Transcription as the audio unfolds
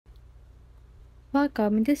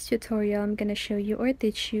Welcome. In this tutorial, I'm gonna show you or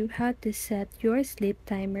teach you how to set your sleep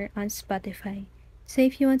timer on Spotify. So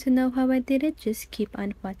if you want to know how I did it, just keep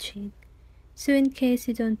on watching. So in case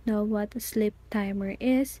you don't know what a sleep timer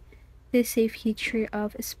is, this is a feature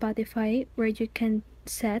of Spotify where you can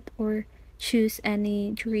set or choose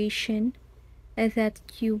any duration that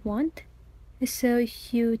you want. So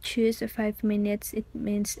if you choose 5 minutes, it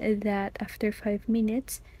means that after 5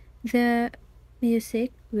 minutes, the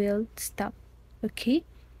music will stop. Okay?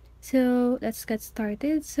 So let's get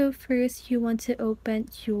started. So first you want to open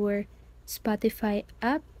your Spotify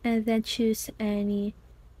app and then choose any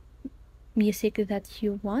music that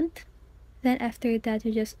you want. Then after that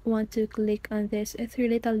you just want to click on this three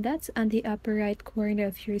little dots on the upper right corner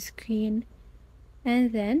of your screen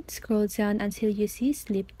and then scroll down until you see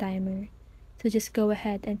sleep timer. So just go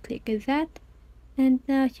ahead and click that and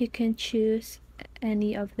now you can choose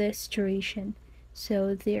any of this duration.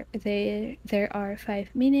 So there are 5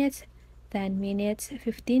 minutes, 10 minutes,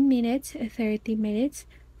 15 minutes, 30 minutes,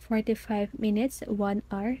 45 minutes, 1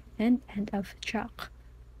 hour, and end of track.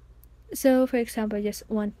 So for example, just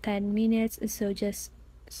want 10 minutes, so just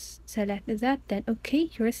select that, then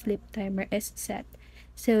okay, your sleep timer is set.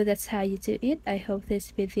 So that's how you do it. I hope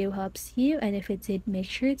this video helps you, and if it did, make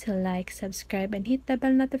sure to like, subscribe, and hit the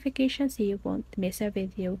bell notification so you won't miss a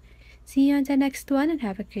video. See you on the next one and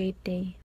have a great day.